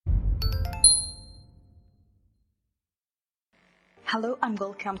Hello and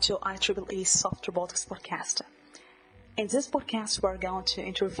welcome to IEEE Soft Robotics Podcast. In this podcast, we're going to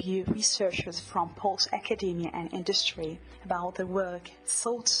interview researchers from both academia and industry about their work,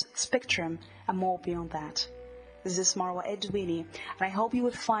 thoughts, spectrum, and more beyond that. This is Marwa Edwini, and I hope you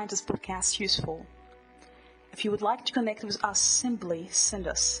will find this podcast useful. If you would like to connect with us, simply send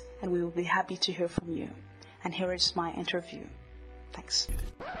us, and we will be happy to hear from you. And here is my interview. Thanks.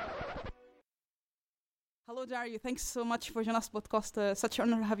 Hello, Dario. Thanks so much for joining us podcast. Such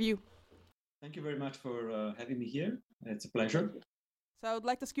an honor to have you. Thank you very much for having me here. It's a pleasure. So I would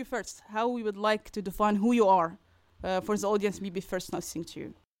like to ask you first how we would like to define who you are for the audience maybe first listening to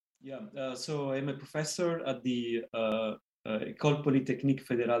you. So I'm a professor at the École Polytechnique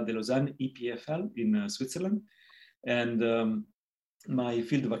Fédérale de Lausanne, EPFL, in Switzerland. And my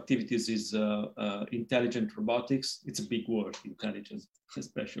field of activities is intelligent robotics. It's a big word, intelligence,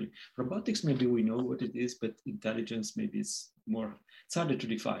 especially. Robotics, maybe we know what it is, but intelligence, maybe it's harder to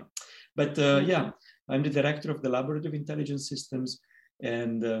define. But I'm the director of the Laboratory of Intelligent Systems,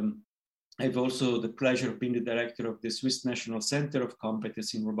 and I have also the pleasure of being the director of the Swiss National Center of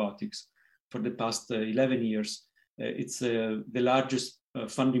Competence in Robotics for the past 11 years. It's the largest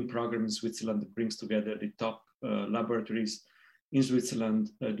funding program in Switzerland that brings together the top laboratories in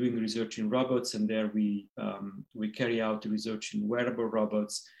Switzerland doing research in robots, and there we carry out research in wearable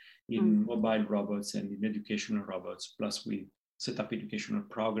robots, in mobile robots, and in educational robots. Plus, we set up educational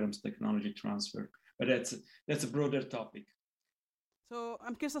programs, technology transfer. But that's a broader topic. So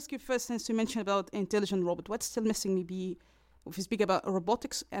I'm curious to ask you first, since you mentioned about intelligent robot, what's still missing maybe if you speak about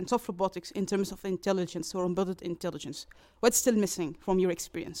robotics and soft robotics in terms of intelligence or embedded intelligence? What's still missing from your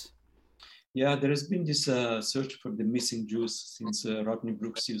experience? Yeah, there has been this search for the missing juice since Rodney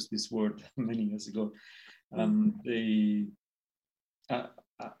Brooks used this word many years ago.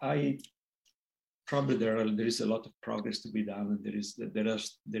 Probably there is a lot of progress to be done, and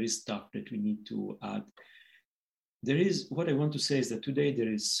there is stuff that we need to add. What I want to say is that today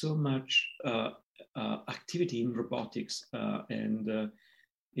there is so much activity in robotics and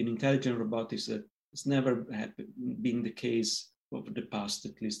in intelligent robotics that has never been the case over the past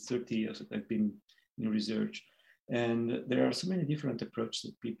at least 30 years that I've been in research. And there are so many different approaches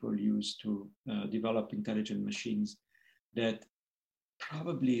that people use to develop intelligent machines that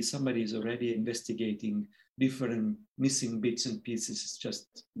probably somebody is already investigating different missing bits and pieces. It's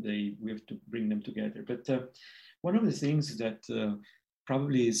just we have to bring them together. But one of the things that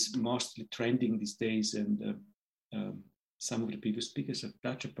probably is mostly trending these days, and some of the previous speakers have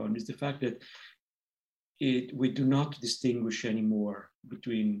touched upon, is the fact that we do not distinguish anymore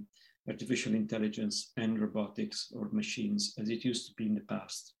between artificial intelligence and robotics or machines as it used to be in the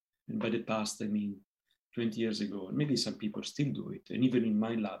past. And by the past, I mean 20 years ago. And maybe some people still do it. And even in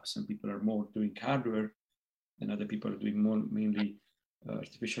my lab, some people are more doing hardware and other people are doing more mainly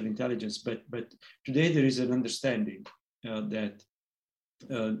artificial intelligence. But today there is an understanding that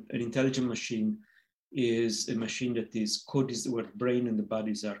an intelligent machine is a machine that is where brain and the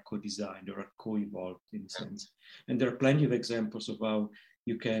bodies are co-designed or are co-evolved in a sense. And there are plenty of examples of how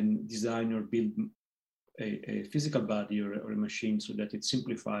you can design or build a physical body or a machine so that it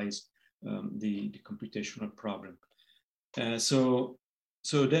simplifies the computational problem. So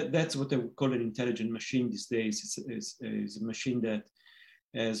that's what I would call an intelligent machine these days. It's a machine that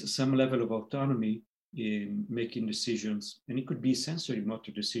has some level of autonomy in making decisions, and it could be sensory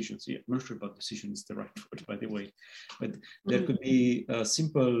motor decisions. I'm not sure about decision is the right word, by the way, but there could be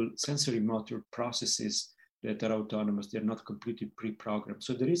simple sensory motor processes that are autonomous. They're not completely pre-programmed.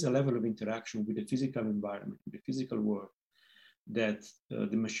 So there is a level of interaction with the physical environment, with the physical world, that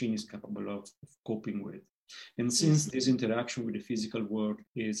the machine is capable of coping with. And since this interaction with the physical world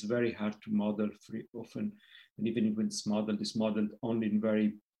is very hard to model often, and even when it's modeled only in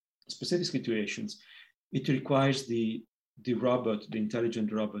very specific situations, it requires the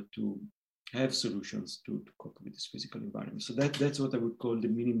intelligent robot to have solutions to cope with this physical environment. So that's what I would call the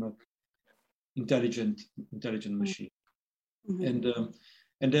minimal intelligent machine. And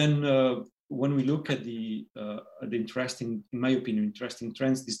then when we look at the interesting, in my opinion, interesting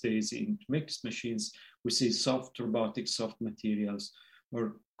trends these days to make these machines, we see soft robotics, soft materials,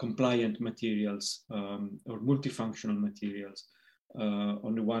 or compliant materials, or multifunctional materials.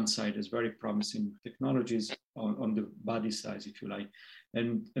 On the one side as very promising technologies on the body side, if you like.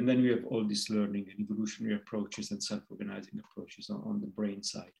 And then we have all this learning and evolutionary approaches and self-organizing approaches on the brain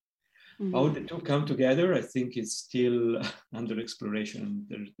side. How the two come together, I think is still under exploration.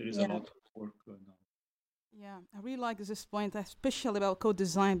 There is a lot of work going on. Yeah, I really like this point, especially about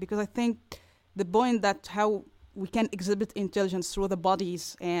co-design, because I think the point that how we can exhibit intelligence through the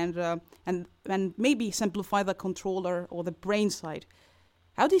bodies and maybe simplify the controller or the brain side.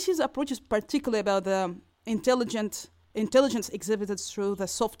 How do you see the approaches, particularly about the intelligence exhibited through the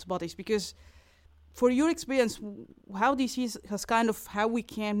soft bodies? Because for your experience, how do you see as kind of how we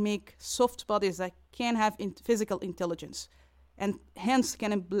can make soft bodies that can have physical intelligence and hence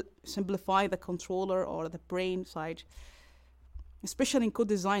can simplify the controller or the brain side, especially in code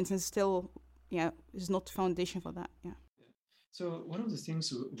design, since still is not foundation for that. Yeah. So one of the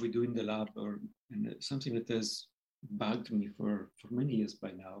things we do in the lab, and something that has bugged me for many years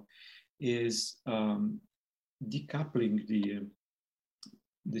by now, is decoupling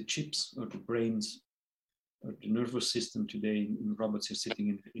the chips or the brains or the nervous system today in robots are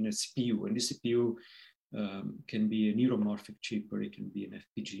sitting in a CPU, and this CPU can be a neuromorphic chip or it can be an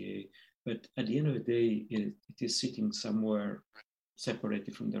FPGA, but at the end of the day, it is sitting somewhere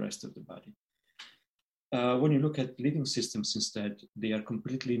separated from the rest of the body. When you look at living systems instead, they are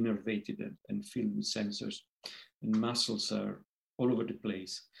completely innervated and filled with sensors, and muscles are all over the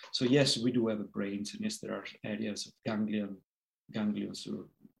place. So yes, we do have brains, and yes, there are areas of ganglions or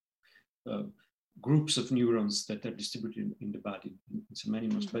groups of neurons that are distributed in the body in some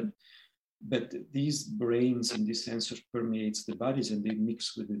animals, but these brains and these sensors permeates the bodies and they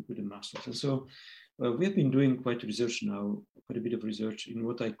mix with the muscles. And so we have been doing quite a bit of research in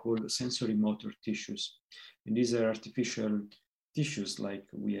what I call sensory motor tissues. And these are artificial tissues, like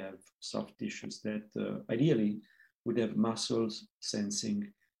we have soft tissues that ideally would have muscles,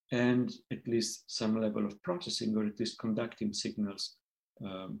 sensing, and at least some level of processing, or at least conducting signals,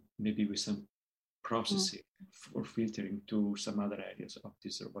 maybe with some processing or filtering to some other areas of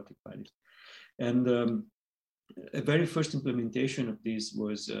these robotic bodies. And a very first implementation of this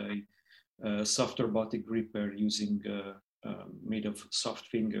was a soft robotic gripper using made of soft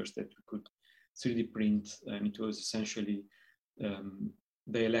fingers that we could 3D print, and it was essentially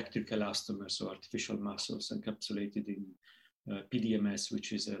the electric elastomers, so artificial muscles encapsulated in PDMS,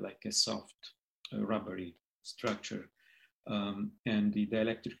 which is like a soft rubbery structure. And the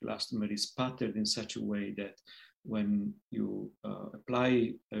dielectric elastomer is patterned in such a way that when you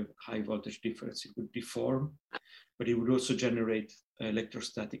apply a high voltage difference, it would deform, but it would also generate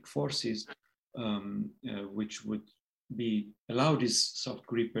electrostatic forces, which would allow this soft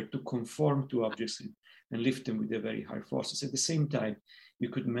gripper to conform to objects and lift them with a very high forces. At the same time, you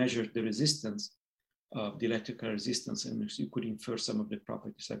could measure the resistance of the electrical resistance, and you could infer some of the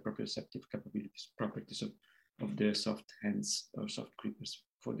properties, like proprioceptive capabilities, properties of the soft hands or soft grippers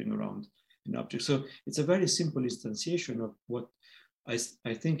floating around an object. So it's a very simple instantiation of what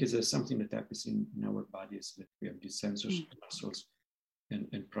I think is something that happens in our bodies, that we have these sensors, muscles,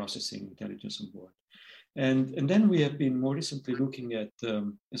 and processing intelligence on board. And then we have been more recently looking at,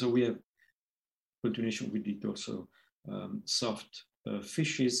 so we have continuation, we did also soft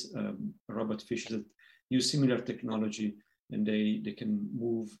fishes, robot fishes that use similar technology, and they can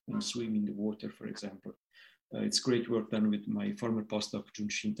move and swim in the water, for example. It's great work done with my former postdoc, Jun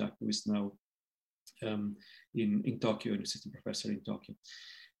Shinta, who is now in Tokyo, an assistant professor in Tokyo.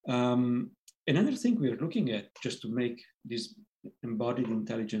 Another thing we are looking at, just to make this embodied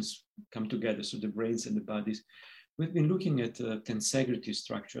intelligence come together, so the brains and the bodies, we've been looking at tensegrity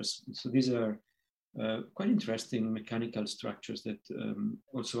structures. So these are quite interesting mechanical structures that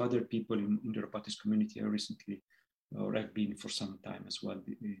also other people in the robotics community are recently, or have been for some time as well,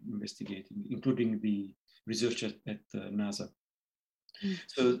 investigating, including the research at NASA.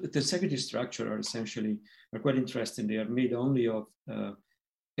 So the tensegrity structure are quite interesting. They are made only of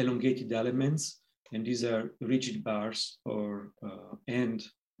elongated elements, and these are rigid bars and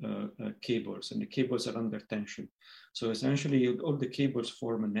cables, and the cables are under tension. So essentially, all the cables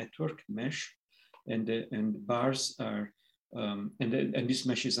form a network mesh, and the bars are, and this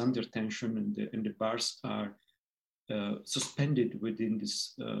mesh is under tension, and the bars are suspended within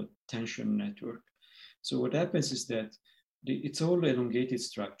this tension network. So what happens is that it's all elongated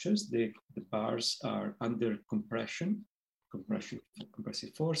structures. The bars are under compressive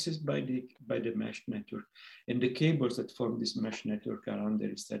forces by the mesh network, and the cables that form this mesh network are under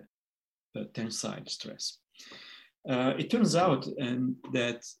instead tensile stress. It turns out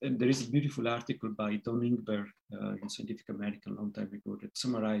that there is a beautiful article by Don Ingber in Scientific American a long time ago that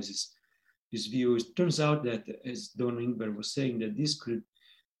summarizes this view. It turns out that, as Don Ingber was saying, that this could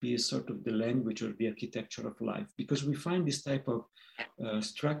be a sort of the language or the architecture of life, because we find this type of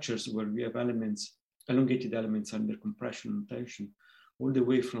structures where we have elongated elements under compression and tension, all the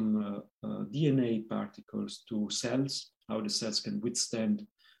way from DNA particles to cells, how the cells can withstand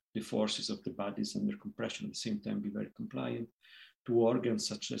the forces of the bodies under compression, at the same time be very compliant, to organs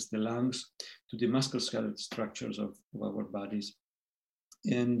such as the lungs, to the musculoskeletal structures of our bodies.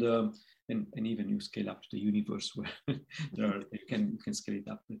 And even you scale up to the universe where you can scale it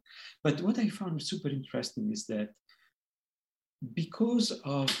up. But what I found super interesting is that because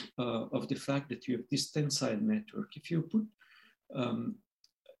of the fact that you have this tensile network,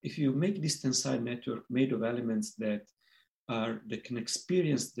 if you make this tensile network made of elements that can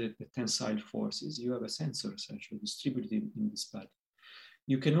experience the tensile forces, you have a sensor essentially distributed in this body.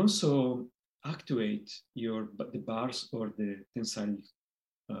 You can also actuate the bars or the tensile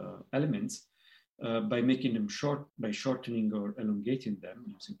elements by making them short, by shortening or elongating them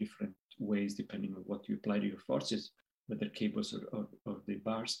using different ways depending on what you apply to your forces, whether cables or the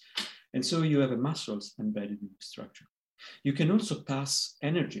bars. And so you have a muscles embedded in the structure. You can also pass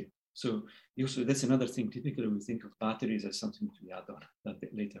energy. So that's another thing. Typically, we think of batteries as something to be added on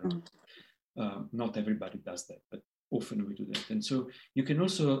later on. Not everybody does that, but often we do that. And so you can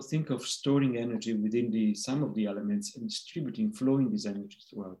also think of storing energy within some of the elements and flowing these energies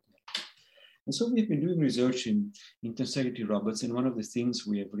throughout. And so we've been doing research in tensegrity robots. And one of the things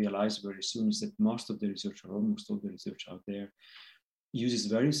we have realized very soon is that most of the research, or almost all the research out there, uses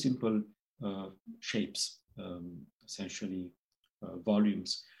very simple shapes, essentially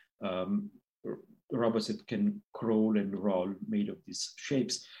volumes, robots that can crawl and roll made of these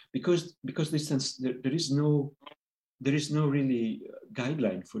shapes, because there is no really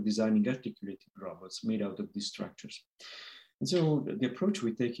guideline for designing articulated robots made out of these structures. And so the approach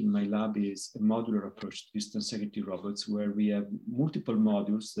we take in my lab is a modular approach to these tensegrity robots, where we have multiple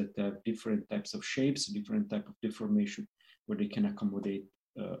modules that have different types of shapes, different type of deformation, where they can accommodate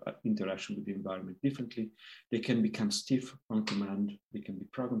interaction with the environment differently. They can become stiff on command. They can be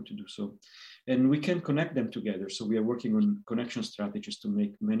programmed to do so. And we can connect them together. So we are working on connection strategies to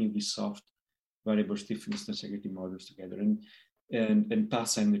make many of these soft variable stiffness tensegrity modules together and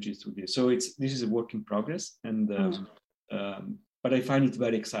pass energy through this. So this is a work in progress. And but I find it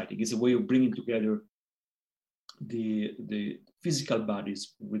very exciting. It's a way of bringing together the physical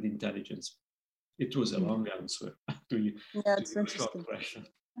bodies with intelligence. It was a long answer to you. Yeah, it's interesting.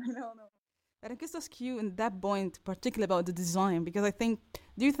 No. And I guess ask you in that point, particularly about the design, because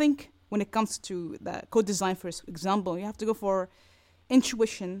do you think when it comes to the code design, for example, you have to go for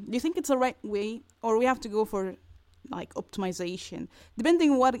intuition? Do you think it's the right way, or we have to go for like optimization,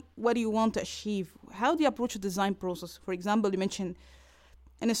 depending what you want to achieve? How do you approach the design process? For example, you mentioned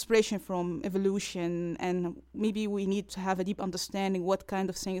an inspiration from evolution, and maybe we need to have a deep understanding what kind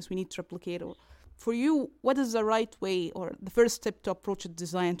of things we need to replicate. Or for you, what is the right way or the first step to approach a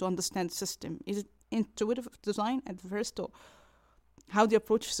design to understand the system? Is it intuitive design at first, or how do you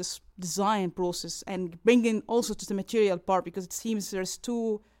approach this design process and bring in also to the material part? Because it seems there's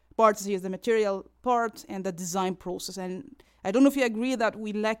two parts here, the material part and the design process. And I don't know if you agree that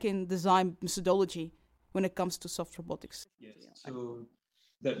we lack in design methodology when it comes to soft robotics. Yes, so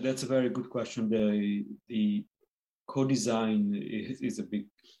that's a very good question. The co-design is a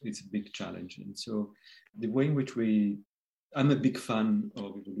big challenge. And so the way in which I'm a big fan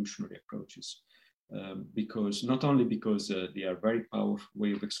of evolutionary approaches, because not only because they are very powerful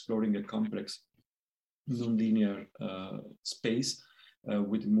way of exploring a complex nonlinear space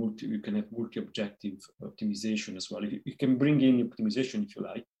with you can have multi-objective optimization as well. You can bring in optimization if you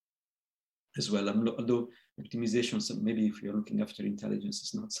like as well. Although optimization, maybe if you're looking after intelligence,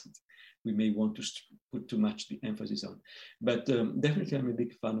 is not something we may want to put too much the emphasis on. But definitely I'm a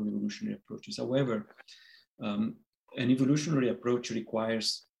big fan of evolutionary approaches. However, an evolutionary approach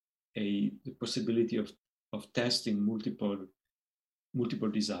requires the possibility of testing multiple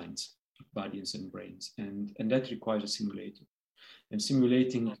designs of bodies and brains, and that requires a simulator. And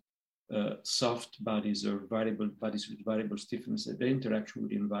simulating soft bodies or variable bodies with variable stiffness, the interaction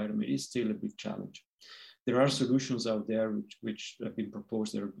with the environment is still a big challenge. There are solutions out there which have been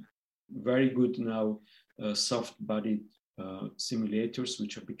proposed. There are very good now soft-bodied simulators,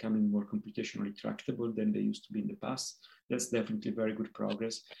 which are becoming more computationally tractable than they used to be in the past. That's definitely very good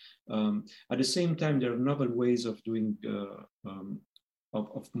progress. At the same time, there are novel ways of doing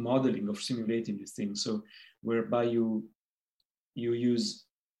of modeling, of simulating these things. So whereby you use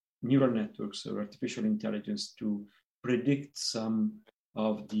neural networks or artificial intelligence to predict some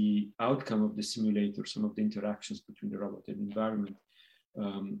of the outcome of the simulator, some of the interactions between the robot and the environment.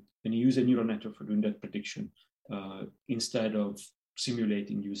 And you use a neural network for doing that prediction instead of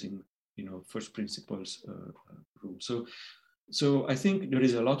simulating using, first principles rules. So I think there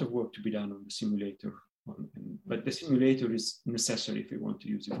is a lot of work to be done on the simulator, but the simulator is necessary if you want to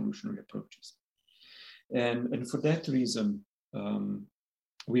use evolutionary approaches. And for that reason,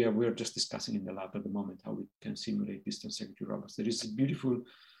 we are just discussing in the lab at the moment how we can simulate these tensegrity robots. There is a beautiful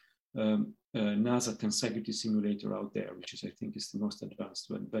NASA tensegrity simulator out there, which is, I think, is the most advanced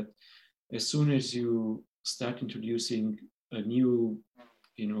one. But as soon as you start introducing a new,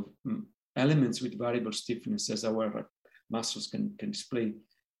 elements with variable stiffness, as our muscles can display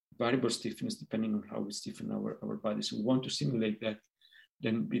variable stiffness depending on how we stiffen our bodies. So we want to simulate that,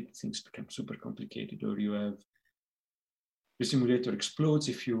 then things become super complicated, or you have the simulator explodes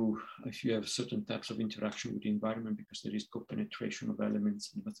if you have certain types of interaction with the environment, because there is co-penetration of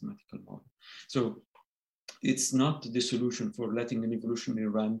elements in the mathematical model. So it's not the solution for letting an evolutionary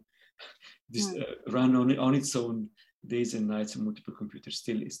run run on its own days and nights on multiple computers.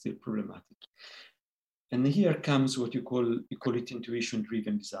 It's still problematic. And here comes what you call it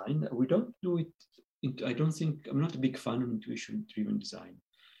intuition-driven design. We don't do it. I'm not a big fan of intuition-driven design.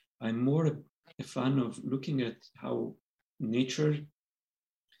 I'm more a fan of looking at how nature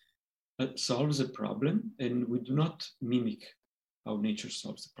solves a problem, and we do not mimic how nature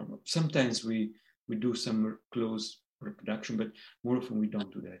solves the problem. Sometimes we do some close reproduction, but more often we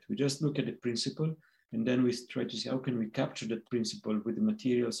don't do that. We just look at the principle, and then we try to see how can we capture that principle with the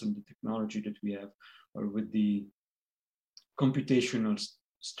materials and the technology that we have, or with the computational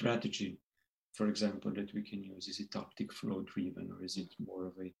strategy, for example, that we can use. Is it optic flow driven, or is it more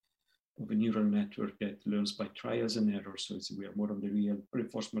of a neural network that learns by trials and errors? So we are more on the real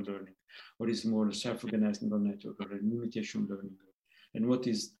reinforcement learning, or is it more a self-organized neural network, or an imitation learning? And what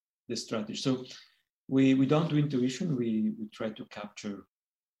is the strategy? So we don't do intuition. We try to capture,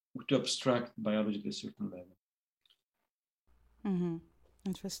 to abstract biology to a certain level. Mm-hmm.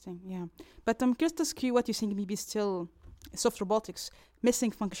 Interesting, yeah. But I'm curious to ask you what you think maybe still soft robotics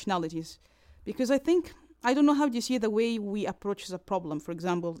missing functionalities, because I don't know how do you see the way we approach the problem. For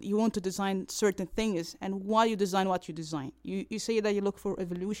example, you want to design certain things, and why you design what you design. You say that you look for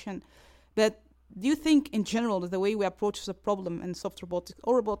evolution, but do you think in general the way we approach the problem in soft robotics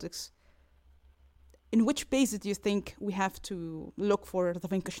or robotics, in which basis do you think we have to look for the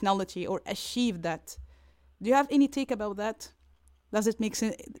functionality or achieve that? Do you have any take about that? Does it make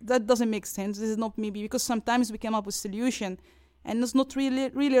sense? That doesn't make sense. This is not maybe because sometimes we come up with solution and it's not really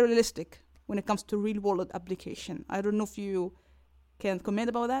realistic when it comes to real world application. I don't know if you can comment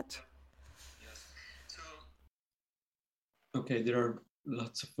about that. Yes. Okay, there are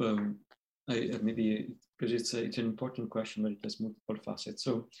lots of maybe because it's an important question, but it has multiple facets.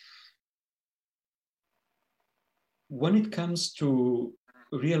 So when it comes to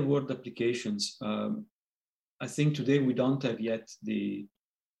real world applications, I think today we don't have yet the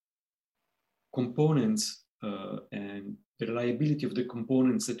components and the reliability of the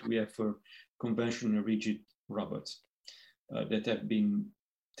components that we have for conventional rigid robots that have been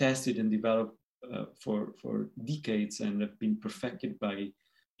tested and developed for decades and have been perfected by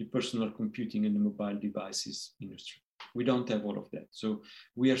the personal computing and the mobile devices industry. We don't have all of that. So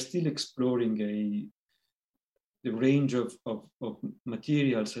we are still exploring the range of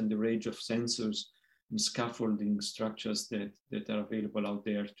materials and the range of sensors and scaffolding structures that are available out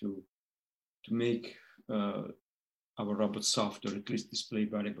there to make our robots soft, or at least display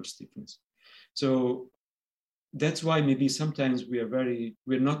variable stiffness. So that's why maybe sometimes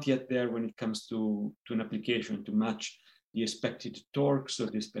we're not yet there when it comes to an application to match the expected torques or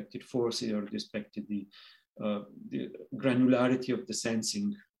the expected forces or the expected the granularity of the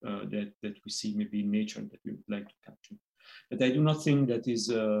sensing that we see maybe in nature that we would like to capture. But I do not think that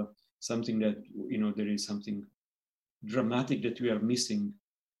is something that, there is something dramatic that we are missing.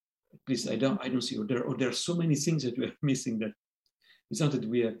 At least I don't see, or there are so many things that we are missing that it's not that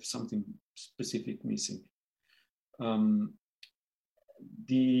we have something specific missing.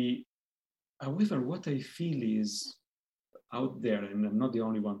 However, what I feel is out there, and I'm not the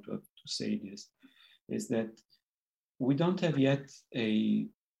only one to say this, is that we don't have yet a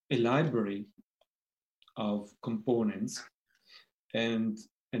library of components, and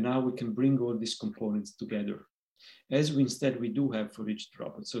now we can bring all these components together, as we do have for rigid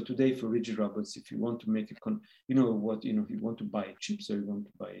robots. So today for rigid robots, if you want to make if you want to buy chips, or you want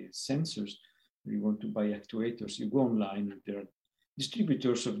to buy sensors, or you want to buy actuators, you go online and there are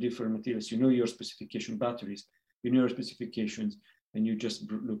distributors of different materials. You know your specification batteries, you know your specifications, and you just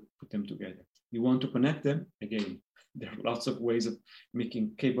put them together. You want to connect them, again, there are lots of ways of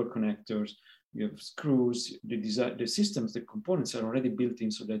making cable connectors. You have screws, the systems, the components are already built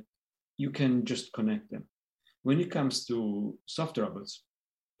in so that you can just connect them. When it comes to soft robots,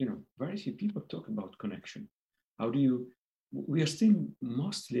 very few people talk about connection. We are still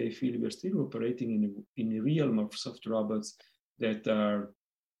mostly, I feel, we're still operating in a realm of soft robots that are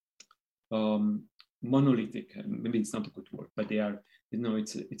monolithic. Maybe it's not a good word, but they are,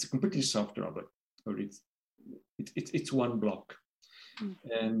 it's a completely soft robot, or it's one block.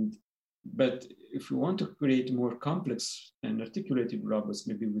 But if we want to create more complex and articulated robots,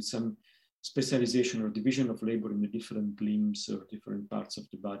 maybe with some specialization or division of labor in the different limbs or different parts of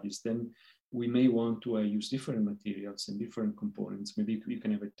the bodies, then we may want to use different materials and different components. Maybe you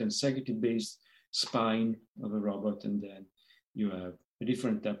can have a tensegrity-based spine of a robot, and then you have a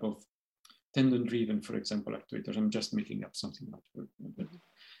different type of tendon-driven, for example, actuators. I'm just making up something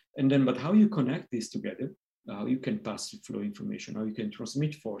out. But how you connect these together, how you can pass flow information, how you can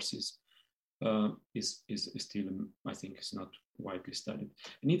transmit forces, is still, I think, is not widely studied.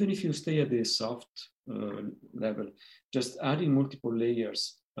 And even if you stay at the soft level, just adding multiple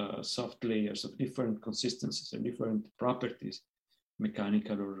layers, soft layers of different consistencies and different properties,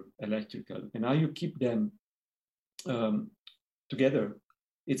 mechanical or electrical, and how you keep them together,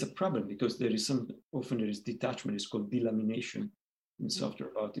 it's a problem, because often there is detachment. It's called delamination in soft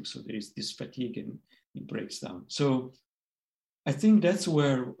robotics. So there is this fatigue and it breaks down. So I think that's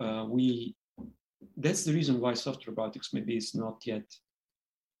where that's the reason why soft robotics maybe is not yet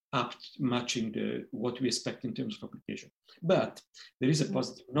matching what we expect in terms of application. But there is a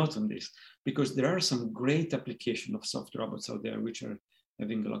positive note on this, because there are some great application of soft robots out there which are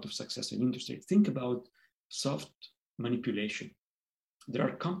having a lot of success in industry. Think about soft manipulation. There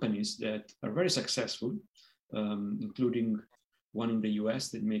are companies that are very successful, including one in the US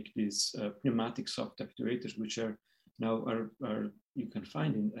that make these pneumatic soft actuators, which are now you can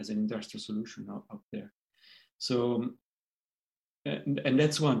find as an industrial solution out there. So, and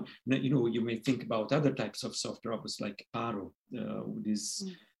that's one. You may think about other types of soft robots like Paro, this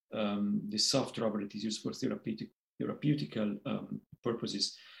soft robot that is used for therapeutical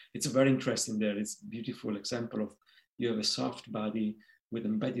purposes. It's very interesting there. It's a beautiful example of, you have a soft body with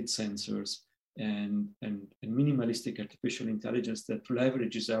embedded sensors and minimalistic artificial intelligence that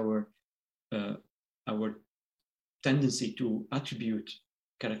leverages our tendency to attribute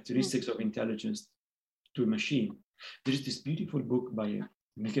characteristics of intelligence to a machine. There is this beautiful book by,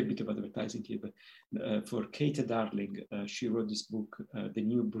 make a bit of advertising here, but for Kate Darling, she wrote this book, The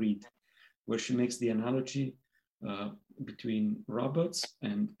New Breed, where she makes the analogy between robots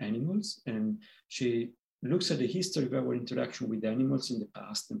and animals, and she looks at the history of our interaction with animals in the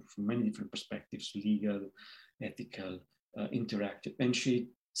past, and from many different perspectives, legal, ethical, interactive. And she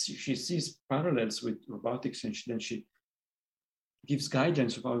sees parallels with robotics, and then she gives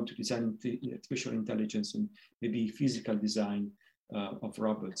guidance of how to design artificial intelligence and maybe physical design of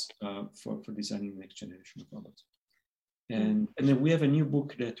robots for designing the next generation of robots. And then we have a new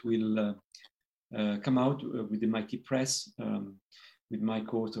book that will come out with the MIT Press, with my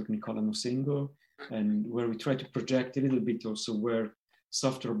co-author Nicola Mosengo, and where we try to project a little bit also where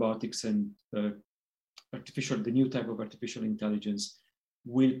soft robotics and the new type of artificial intelligence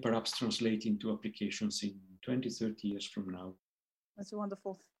will perhaps translate into applications in 20, 30 years from now. That's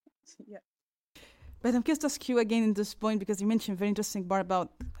wonderful. Yeah. But I'm curious to ask you again in this point, because you mentioned a very interesting part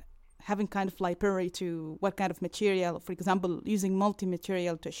about having kind of library to what kind of material, for example, using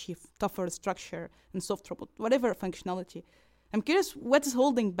multi-material to achieve tougher structure and soft robot, whatever functionality. I'm curious what is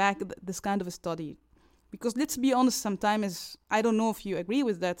holding back this kind of a study, because let's be honest, sometimes, I don't know if you agree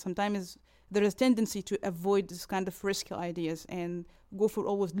with that, sometimes there is a tendency to avoid this kind of risky ideas and go for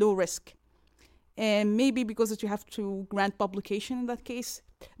always low risk. And maybe because you have to grant publication in that case.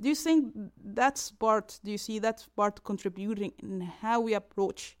 Do you think do you see that part contributing in how we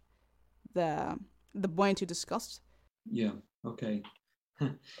approach the point you discussed? Yeah, okay.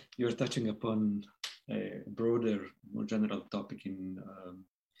 You're touching upon a broader, more general topic in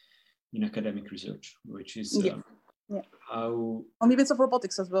academic research, which is how... Or maybe it's of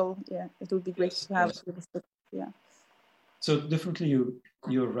robotics as well. Yeah, it would be great to have. Yes. Yeah. So definitely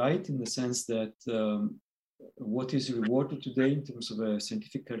you're right in the sense that what is rewarded today in terms of a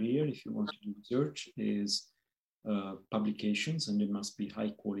scientific career, if you want to do research, is publications, and they must be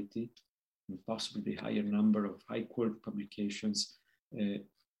high quality, and possibly the higher number of high quality publications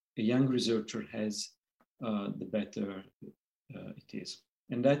a young researcher has, the better it is.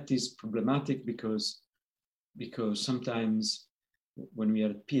 And that is problematic because sometimes when we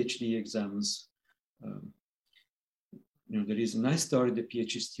are at PhD exams, there is a nice story, the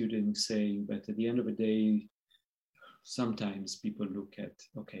PhD student saying, but at the end of the day, sometimes people look at,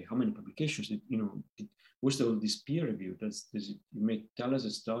 okay, how many publications, was all this peer reviewed? You may tell us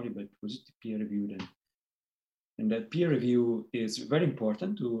a story, but was it peer reviewed? And that peer review is very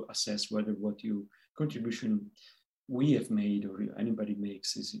important to assess whether contribution we have made or anybody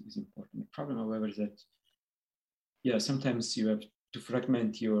makes is important. The problem, however, is that, sometimes you have to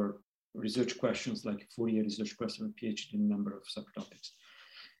fragment your research questions, like 4-year research question, PhD in a number of subtopics.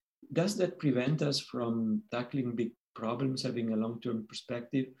 Does that prevent us from tackling big problems, having a long-term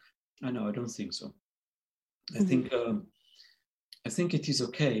perspective? No, I don't think so. I think it is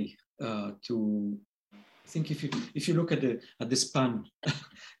okay to. I think if you look at the span,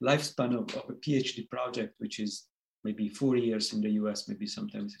 lifespan of a PhD project, which is maybe 4 years in the US, maybe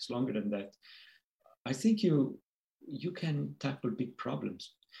sometimes it's longer than that, I think you can tackle big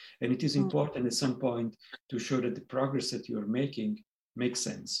problems. And it is important at some point to show that the progress that you're making makes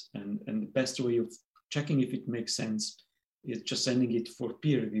sense. And the best way of checking if it makes sense is just sending it for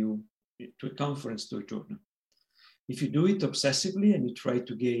peer review to a conference, to a journal. If you do it obsessively and you try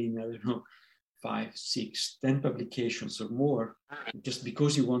to gain, I don't know, 5, 6, 10 publications or more, just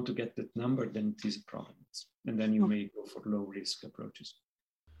because you want to get that number, then it is a problem. And then you may go for low risk approaches.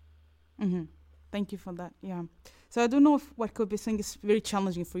 Mm-hmm. Thank you for that. Yeah. So I don't know if what could be saying is very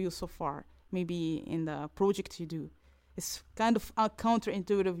challenging for you so far, maybe in the project you do. It's kind of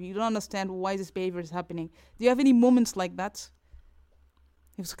counterintuitive. You don't understand why this behavior is happening. Do you have any moments like that?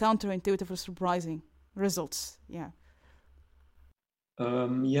 It was counterintuitive or surprising results. Yeah.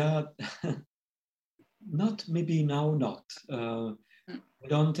 Yeah. Not maybe now, not. We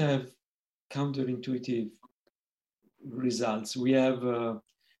don't have counterintuitive results. We have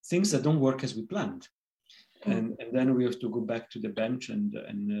things that don't work as we planned. And then we have to go back to the bench and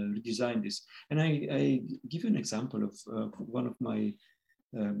redesign this. And I give you an example of one of my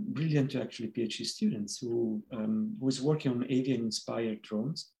brilliant, actually, PhD students who was working on avian-inspired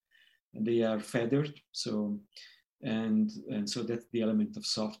drones. And they are feathered, so that's the element of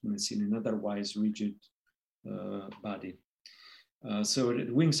softness in an otherwise rigid body. So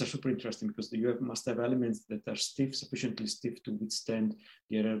the wings are super interesting because you must have elements that are stiff, sufficiently stiff to withstand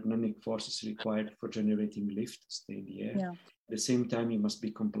the aerodynamic forces required for generating lift, stay in the air. Yeah. At the same time, you must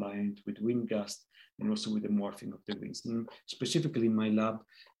be compliant with wind gust and also with the morphing of the wings. And specifically in my lab,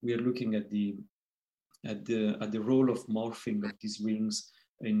 we are looking at the role of morphing of these wings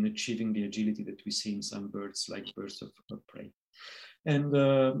in achieving the agility that we see in some birds, like birds of prey. And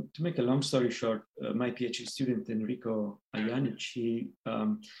to make a long story short, my PhD student, Enrico Ajanic, he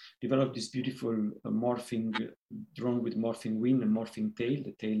developed this beautiful morphing drone with morphing wing and morphing tail.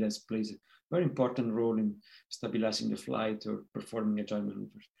 The tail plays a very important role in stabilizing the flight or performing agile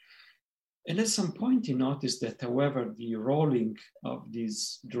maneuvers. And at some point, he noticed that, however, the rolling of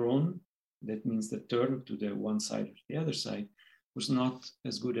this drone, that means the turn to the one side or the other side, was not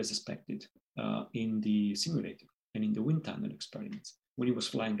as good as expected in the simulator and in the wind tunnel experiments when he was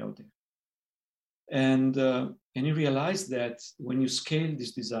flying out there. And he realized that when you scale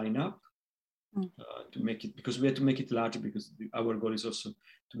this design up to make it, because we had to make it larger because our goal is also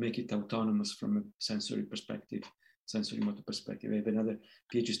to make it autonomous from a sensory perspective, sensory motor perspective. I have another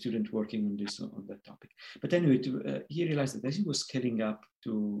PhD student working on this, on that topic. But anyway, he realized that as he was scaling up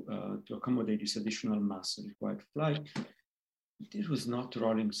to accommodate this additional mass required to fly, this was not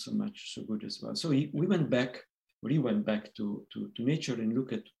rolling so good as well. So he went back to nature and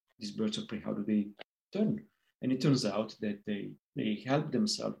look at these birds of prey. How do they turn? And it turns out that they help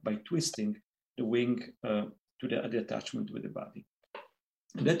themselves by twisting the wing to the attachment with the body.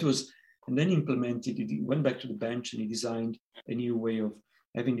 And then implemented. He went back to the bench and he designed a new way of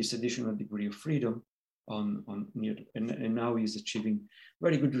having this additional degree of freedom and now he's achieving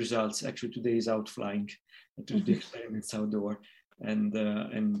very good results. Actually, today he's out flying to the experiments outdoor. And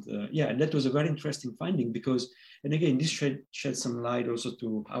that was a very interesting finding because, and again, this shed some light also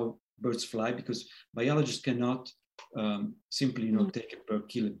to how birds fly, because biologists cannot simply take a bird,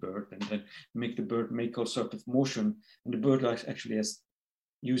 kill a bird, and then make the bird make all sort of motion. And the bird actually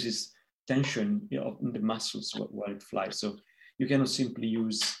uses tension in the muscles while it flies. So you cannot simply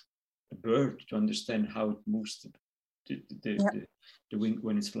use a bird to understand how it moves the wing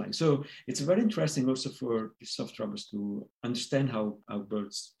when it's flying. So it's very interesting also for the soft robots to understand how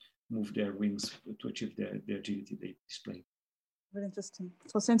birds move their wings to achieve the agility they display. Very interesting.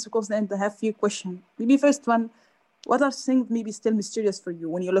 So since we close the end, I have a few questions. Maybe first one, what are things maybe still mysterious for you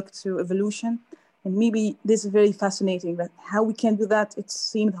when you look to evolution? And maybe this is very fascinating, that how we can do that, it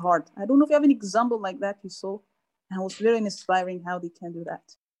seemed hard. I don't know if you have an example like that you saw. And it was very inspiring how they can do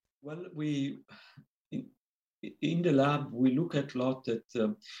that. Well, in the lab, we look at a lot at,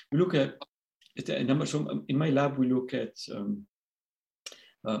 we look at a number. So in my lab, we look at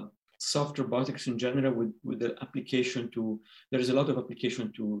soft robotics in general with the application to, there is a lot of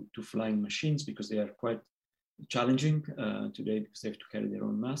application to flying machines because they are quite challenging today because they have to carry their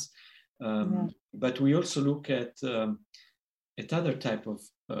own mass. But we also look at other type of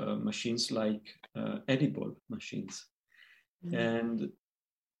machines like edible machines. And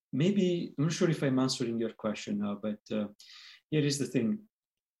maybe, I'm not sure if I'm answering your question now, but here is the thing,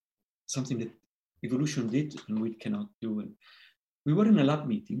 something that evolution did and we cannot do. And we were in a lab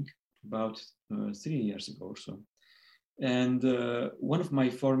meeting about 3 years ago or so. And one of my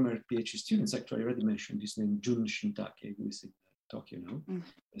former PhD students, actually, I already mentioned his name, Jun Shintake, who is in Tokyo now,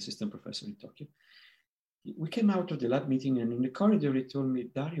 assistant professor in Tokyo. We came out of the lab meeting, and in the corridor, he told me,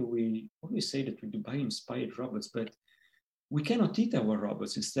 Dario, we always say that we Dubai-inspired robots, but we cannot eat our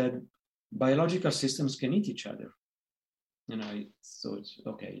robots. Instead, biological systems can eat each other. And I thought,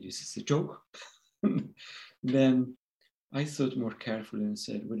 okay, this is a joke. Then I thought more carefully and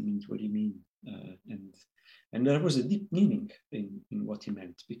said, what do you mean? And there was a deep meaning in what he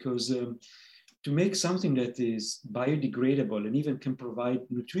meant, because to make something that is biodegradable and even can provide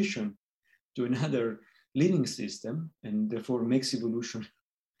nutrition to another living system and therefore makes evolution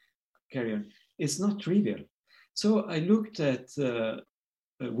carry on, it's not trivial. So I looked at,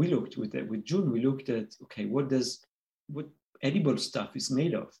 we looked with Jun, we looked at, okay, what edible stuff is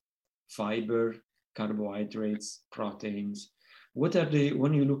made of? Fiber, carbohydrates, proteins. What are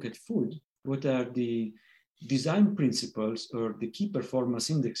when you look at food, what are the design principles or the key performance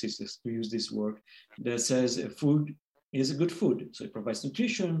indexes, to use this word, that says food is a good food. So it provides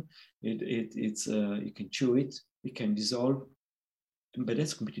nutrition, you can chew it, it can dissolve, but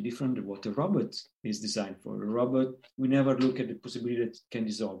that's completely different than what a robot is designed for. A robot, we never look at the possibility that it can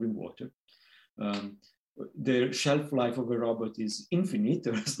dissolve in water. The shelf life of a robot is infinite,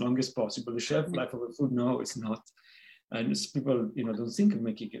 or as long as possible. The shelf life of a food, no, it's not. And people, don't think of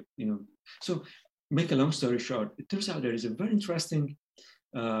making it, So make a long story short, it turns out there is a very interesting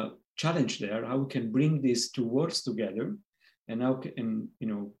challenge there, how we can bring these two worlds together, and how can,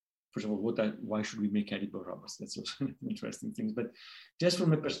 first of all, why should we make edible robots? That's also an interesting thing. But just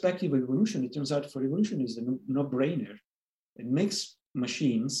from a perspective of evolution, it turns out for evolution is a no-brainer. It makes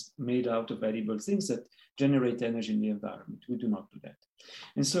machines made out of edible things that generate energy in the environment. We do not do that.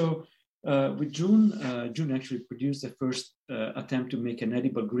 And so with Jun actually produced the first attempt to make an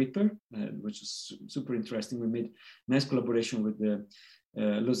edible gripper, which is super interesting. We made a nice collaboration with the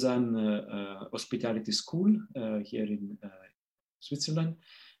Lausanne Hospitality School here in Switzerland,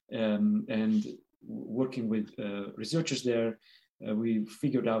 and working with researchers there, we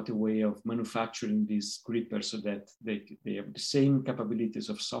figured out a way of manufacturing these grippers so that they have the same capabilities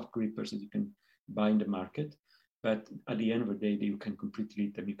of soft grippers that you can buy in the market. But at the end of the day, you can completely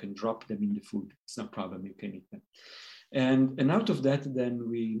eat them. You can drop them in the food. It's no problem. You can eat them. And out of that, then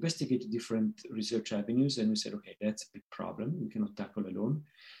we investigated different research avenues, and we said, okay, that's a big problem. We cannot tackle alone.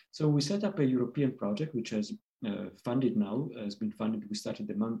 So we set up a European project, which has funded now, has been funded. We started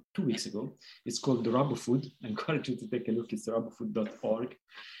the month 2 weeks ago. It's called the RoboFood. I encourage you to take a look. It's robofood.org,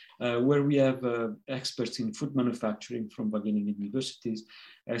 where we have experts in food manufacturing from Wageningen universities,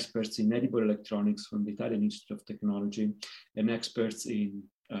 experts in edible electronics from the Italian Institute of Technology, and experts in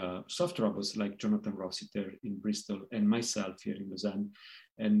soft robots like Jonathan Rossiter in Bristol and myself here in Lausanne.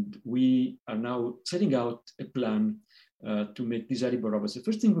 And we are now setting out a plan to make these edible robots. The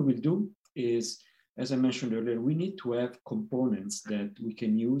first thing we will do is, as I mentioned earlier, we need to have components that we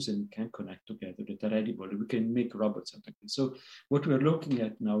can use and can connect together that are edible. We can make robots out of it. So what we're looking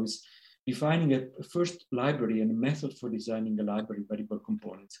at now is defining a first library and a method for designing a library of edible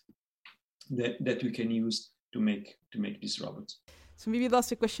components that we can use to make these robots. So maybe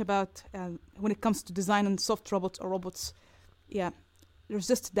that's a question about when it comes to designing soft robots or robots,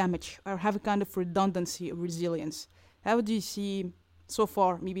 resist damage or have a kind of redundancy or resilience. How do you see so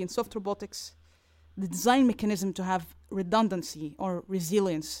far, maybe in soft robotics, the design mechanism to have redundancy or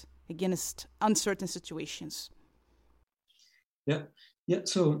resilience against uncertain situations? Yeah.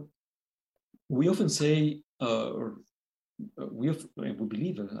 So we often say, we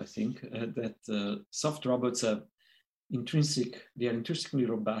believe, I think, that soft robots are intrinsically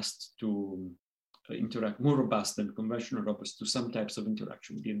robust to interact, more robust than conventional robots to some types of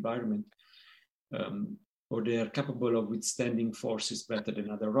interaction with the environment. Or they are capable of withstanding forces better than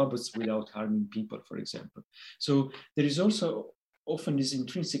other robots without harming people, for example. So there is also often this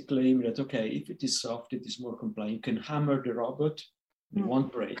intrinsic claim that, okay, if it is soft, it is more compliant. You can hammer the robot, it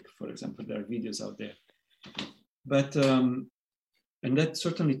won't break, for example. There are videos out there. But, and that's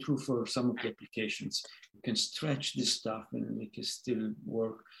certainly true for some of the applications. You can stretch this stuff and make it still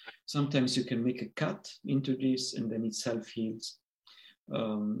work. Sometimes you can make a cut into this and then it self-heals.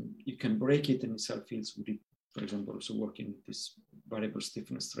 You can break it and it self-heals with it, for example, also working with this variable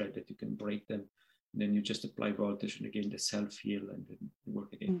stiffness thread that you can break them. Then you just apply voltage and again, they self-heal and then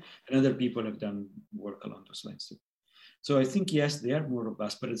work again. And other people have done work along those lines too. So I think, yes, they are more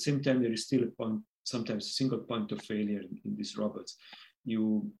robust, but at the same time, there is still a point, sometimes a single point of failure in these robots.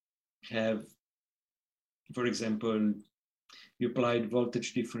 you have, for example, you applied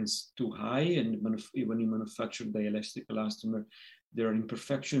voltage difference too high, and when you manufacture the dielectric elastomer, there are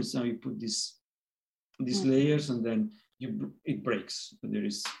imperfections. Now you put these layers, and then it breaks. And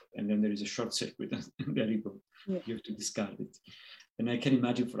then there is a short circuit, and there you go. Yeah. You have to discard it. And I can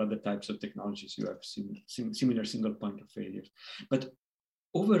imagine for other types of technologies, you have similar single point of failure. But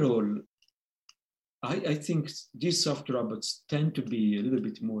overall, I think these soft robots tend to be a little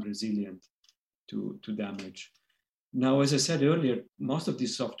bit more resilient to damage. Now, as I said earlier, most of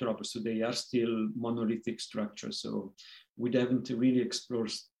these soft robots today are still monolithic structures. So we haven't really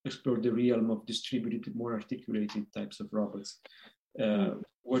explored the realm of distributed, more articulated types of robots,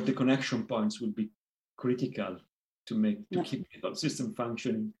 where the connection points would be critical to keep the whole system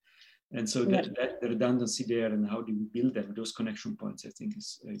functioning. And so that the redundancy there, and how do we build them, those connection points, I think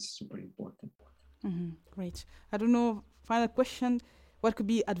is super important. Great. I don't know, final question. What could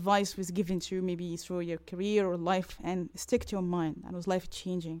be advice was given to you maybe through your career or life and stick to your mind and was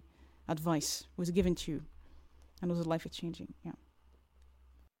life-changing advice was given to you and was life-changing? Yeah.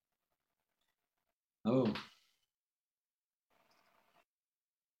 Oh.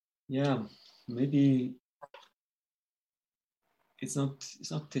 Yeah, maybe it's not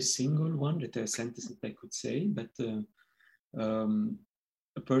a single one, that a sentence that I could say, but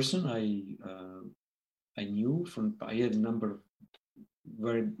a person I knew I had a number of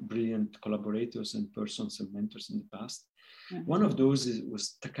very brilliant collaborators and persons and mentors in the past. One of those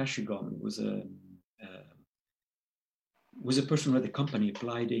was Takashi Gon, was a person who had a company,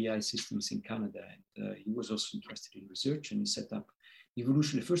 Applied AI Systems in Canada. And he was also interested in research, and he set up the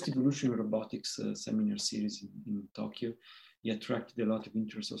first evolution robotics seminar series in Tokyo. He attracted a lot of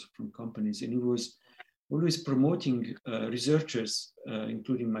interest also from companies, and he was always promoting researchers,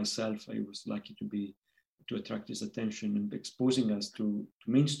 including myself. I was lucky to attract his attention and exposing us to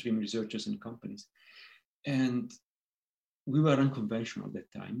mainstream researchers and companies. And we were unconventional at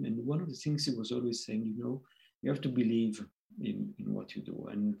that time. And one of the things he was always saying, you have to believe in what you do,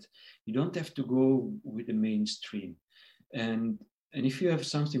 and you don't have to go with the mainstream. And if you have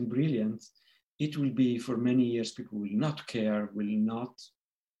something brilliant, it will be, for many years, people will not care, will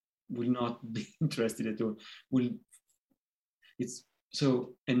not be interested at all.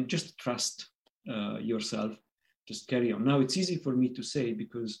 And just trust yourself, just carry on. Now, it's easy for me to say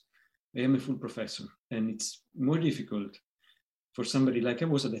because I am a full professor, and it's more difficult for somebody like I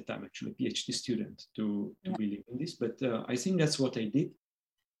was at that time, actually, a PhD student, to believe in this. But I think that's what I did,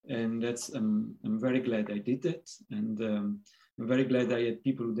 and I'm very glad I did that, and I'm very glad I had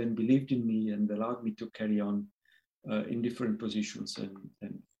people who then believed in me and allowed me to carry on in different positions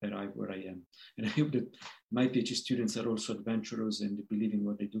and arrive where I am. And I hope that my PhD students are also adventurous and believe in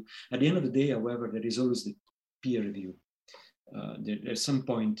what they do. At the end of the day, however, there is always the peer review. At some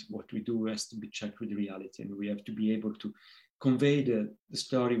point, what we do has to be checked with reality, and we have to be able to convey the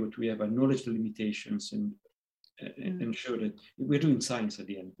story, what we have, acknowledge the limitations, and ensure that we're doing science at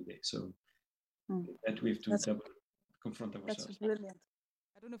the end of the day. So that we have to confront ourselves. That's brilliant.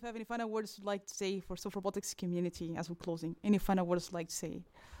 I don't know if you have any final words you'd like to say for soft robotics community as we're closing. Any final words you'd like to say?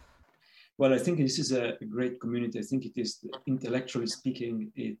 Well, I think this is a great community. I think it is, intellectually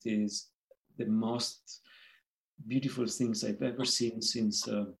speaking, it is the most beautiful things I've ever seen since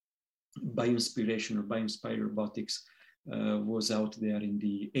bioinspiration or bioinspired robotics was out there in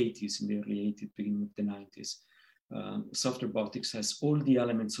the 80s, in the early 80s, beginning of the 90s. Soft robotics has all the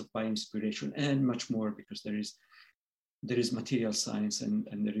elements of bioinspiration and much more, because there is material science and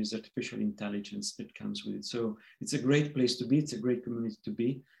there is artificial intelligence that comes with it. So it's a great place to be. It's a great community to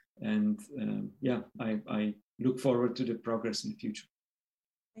be. And I look forward to the progress in the future.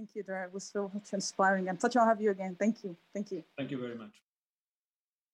 Thank you, Dara. It was so much inspiring. I'm such to have you again. Thank you. Thank you. Thank you very much.